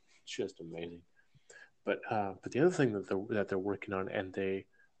 $250,000, it was just amazing. But the other thing that they're working on, and they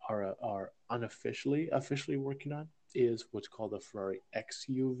are unofficially working on, is what's called the Ferrari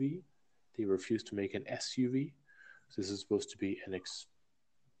XUV. They refuse to make an SUV. So this is supposed to be an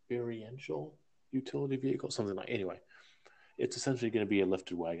experiential utility vehicle, something like. Anyway, it's essentially going to be a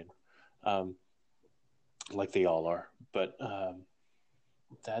lifted wagon, um, like they all are. But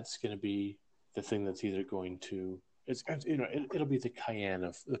that's going to be the thing that's either going to it'll be the Cayenne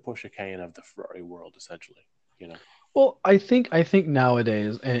of the Porsche Cayenne of the Ferrari world, essentially. You know. Well, I think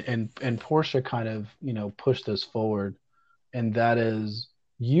nowadays, and Porsche kind of pushed this forward, and that is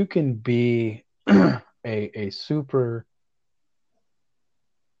you can be a super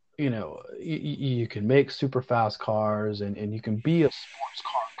you can make super fast cars and you can be a sports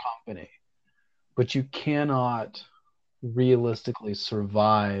car company, but you cannot realistically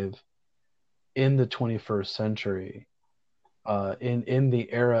survive in the 21st century, in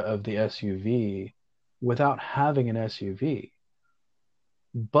the era of the SUV, without having an SUV.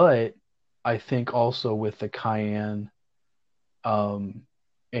 But I think also with the Cayenne, um,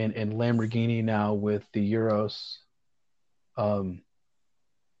 and Lamborghini now with the Euros, um,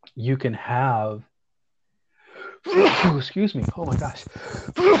 you can have. Excuse me. Oh my gosh.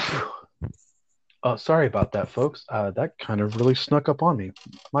 Sorry about that, folks. That kind of really snuck up on me.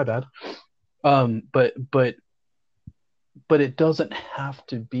 My bad. But it doesn't have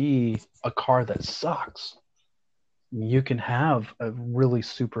to be a car that sucks. You can have a really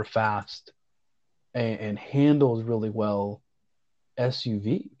super fast and handles really well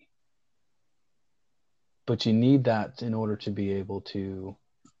SUV, but you need that in order to be able to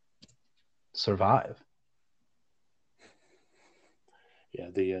survive. Yeah,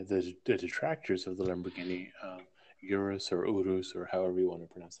 the detractors of the Lamborghini Urus or Urus or however you want to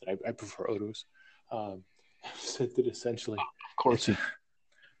pronounce it. I prefer Urus. Said that essentially, Of course, you.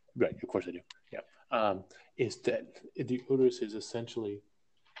 right? Of course I do. Yeah, is that the Urus is essentially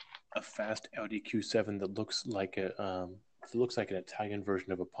a fast Audi Q7 that looks like an Italian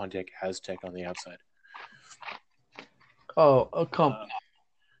version of a Pontiac Aztek on the outside. Oh, come.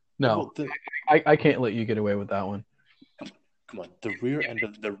 No, Well, I can't let you get away with that one. come on, the rear end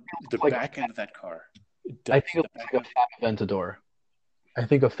of the Like back end of that car. I think it looks like a Fat Aventador. I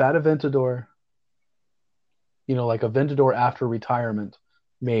think a Fat Aventador, like a Aventador after retirement,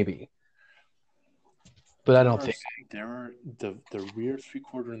 maybe. But I don't think. The rear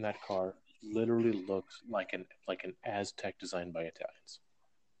 3/4 in that car literally looks like an Aztec designed by Italians.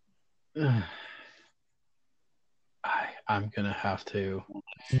 I'm gonna have to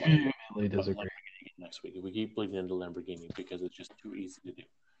really disagree. Next week, we keep bleeding into Lamborghini because it's just too easy to do.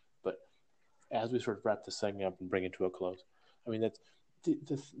 But as we sort of wrap this segment up and bring it to a close, I mean that's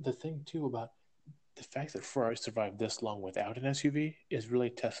the thing too about the fact that Ferrari survived this long without an SUV is really a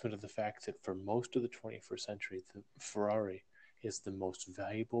testament to the fact that for most of the 21st century, the Ferrari is the most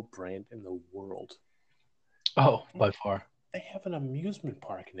valuable brand in the world. Oh, by far. They have an amusement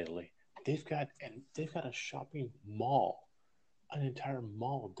park in Italy. They've got a shopping mall, an entire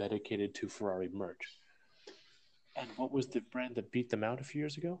mall dedicated to Ferrari merch. And what was the brand that beat them out a few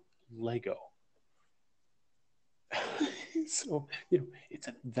years ago? Lego. So it's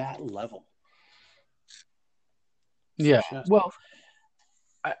at that level. Yeah. Well,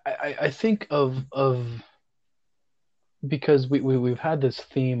 I think of because we've had this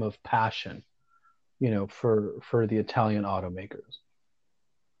theme of passion, for the Italian automakers.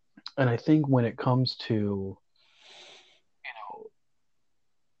 And I think when it comes to,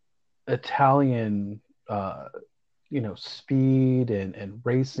 Italian, speed and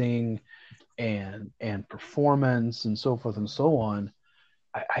racing and performance and so forth and so on,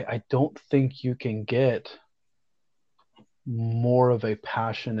 I don't think you can get more of a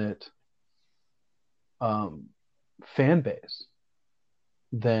passionate fan base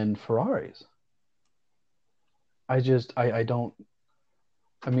than Ferraris. I don't.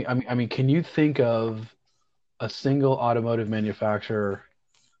 I mean, can you think of a single automotive manufacturer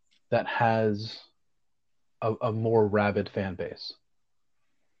that has a more rabid fan base?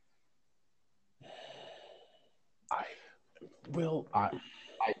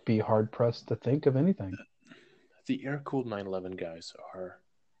 I'd be hard pressed to think of anything. The air-cooled 911 guys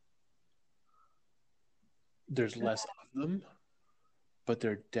there's less of them, but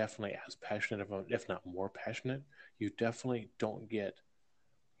they're definitely as passionate about, if not more passionate. You definitely don't get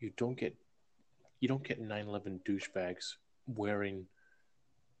 911 douchebags wearing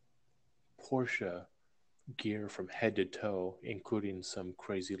Porsche gear from head to toe, including some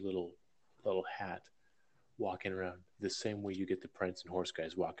crazy little hat, walking around the same way you get the Prince and Horse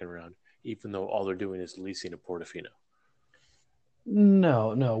guys walking around, even though all they're doing is leasing a Portofino.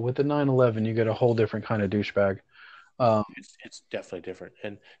 No. With the 911, you get a whole different kind of douchebag. It's definitely different.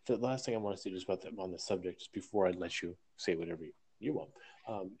 And the last thing I want to say just about that on the subject, just before I let you say whatever you want,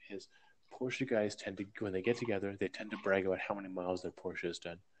 is Porsche guys tend to, when they get together, they tend to brag about how many miles their Porsche has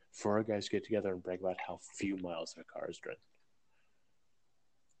done. Ferrari guys get together and brag about how few miles their car has driven.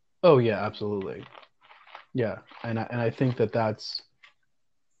 Oh yeah, absolutely. Yeah, and I think that that's,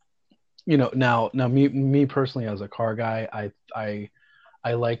 now me personally as a car guy, I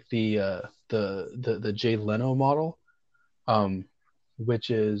like the Jay Leno model, um, which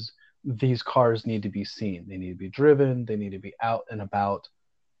is these cars need to be seen, they need to be driven, they need to be out and about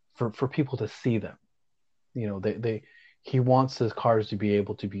for people to see them. They he wants his cars to be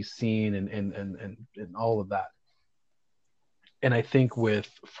able to be seen and all of that. And I think with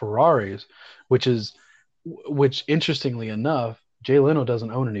Ferraris, which interestingly enough, Jay Leno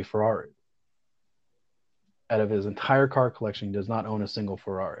doesn't own any Ferrari. Out of his entire car collection, he does not own a single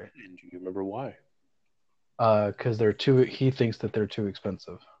Ferrari. And do you remember why? Because they're too. He thinks that they're too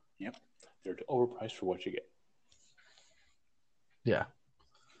expensive. Yep, they're overpriced for what you get. Yeah,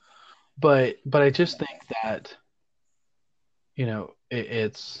 but I just think that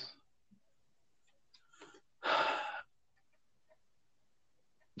it's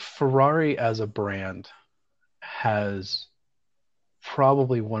Ferrari as a brand has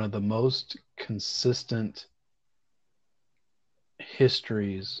probably one of the most consistent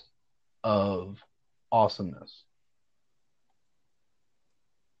histories of awesomeness.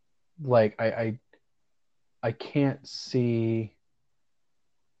 Like I can't see.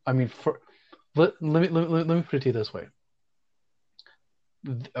 I mean, let me put it to you this way: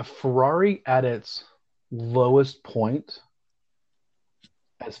 a Ferrari at its lowest point,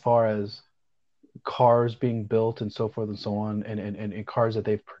 as far as cars being built and so forth and so on, and cars that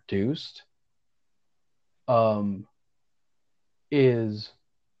they've produced, is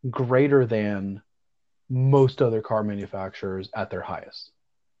greater than most other car manufacturers at their highest.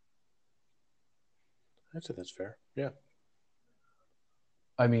 I'd say that's fair. Yeah.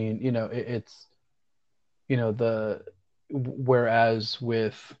 I mean, it's the whereas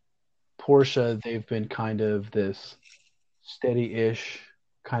with Porsche, they've been kind of this steady-ish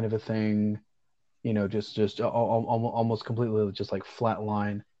kind of a thing, just almost completely just like flat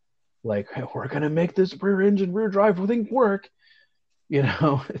line, like we're gonna make this rear engine rear drive thing work.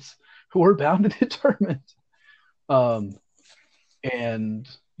 It's we're bound and determined. And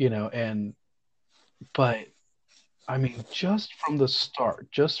but I mean, just from the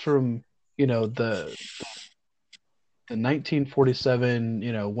start, just from the 1947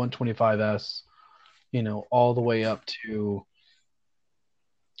 125S, all the way up to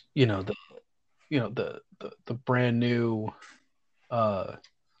the the brand new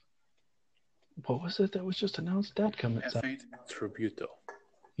what was it that was just announced? That coming F8 Tributo.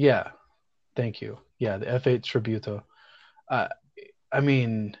 Yeah, thank you. Yeah, the F8 Tributo. I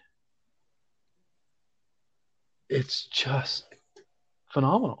mean, it's just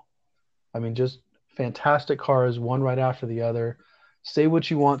phenomenal. I mean, just fantastic cars, one right after the other. Say what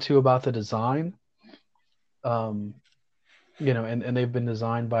you want to about the design, and they've been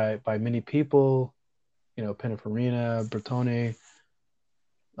designed by many people, Pininfarina, Bertone,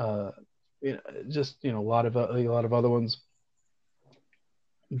 just a lot of other ones,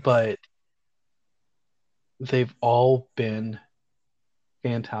 but they've all been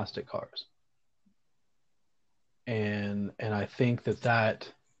fantastic cars, and I think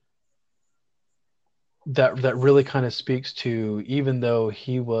that really kind of speaks to, even though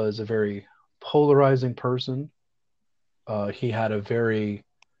he was a very polarizing person, he had a very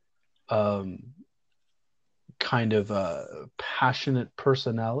kind of passionate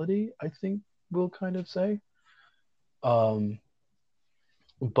personality, I think we'll kind of say. But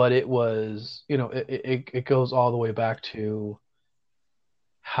it was, it goes all the way back to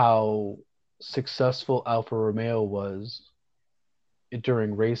how successful Alfa Romeo was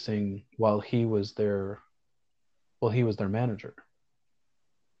during racing while he was their manager.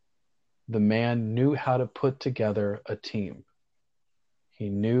 The man knew how to put together a team. He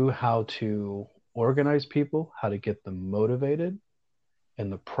knew how to organize people, how to get them motivated in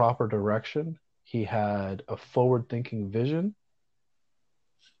the proper direction. He had a forward-thinking vision,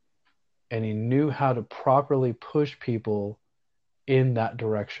 and he knew how to properly push people in that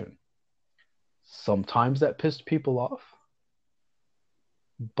direction. Sometimes that pissed people off,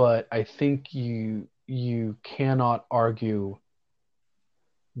 but I think you cannot argue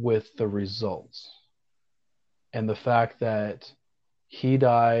with the results. And the fact that he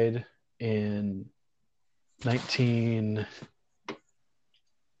died in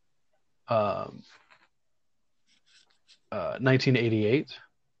 1988,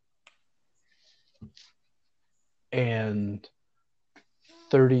 and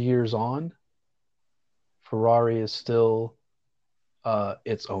 30 years on, Ferrari is still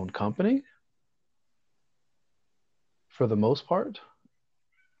its own company for the most part.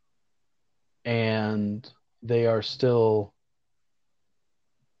 and they are still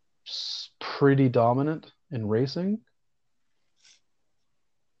pretty dominant in racing.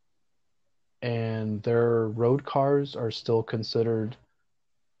 And their road cars are still considered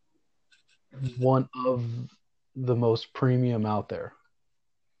one of the most premium out there.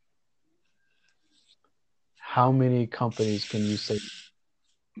 How many companies can you say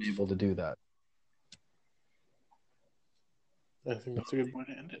are able to do that? I think that's a good way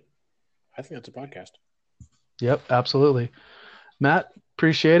to end it. I think that's a podcast. Yep, absolutely. Matt,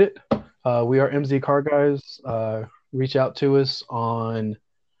 appreciate it. We are MZ Car Guys. Reach out to us on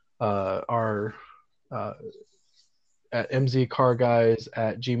our at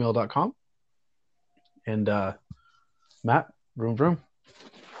mzcarguys@gmail.com. And Matt, vroom vroom.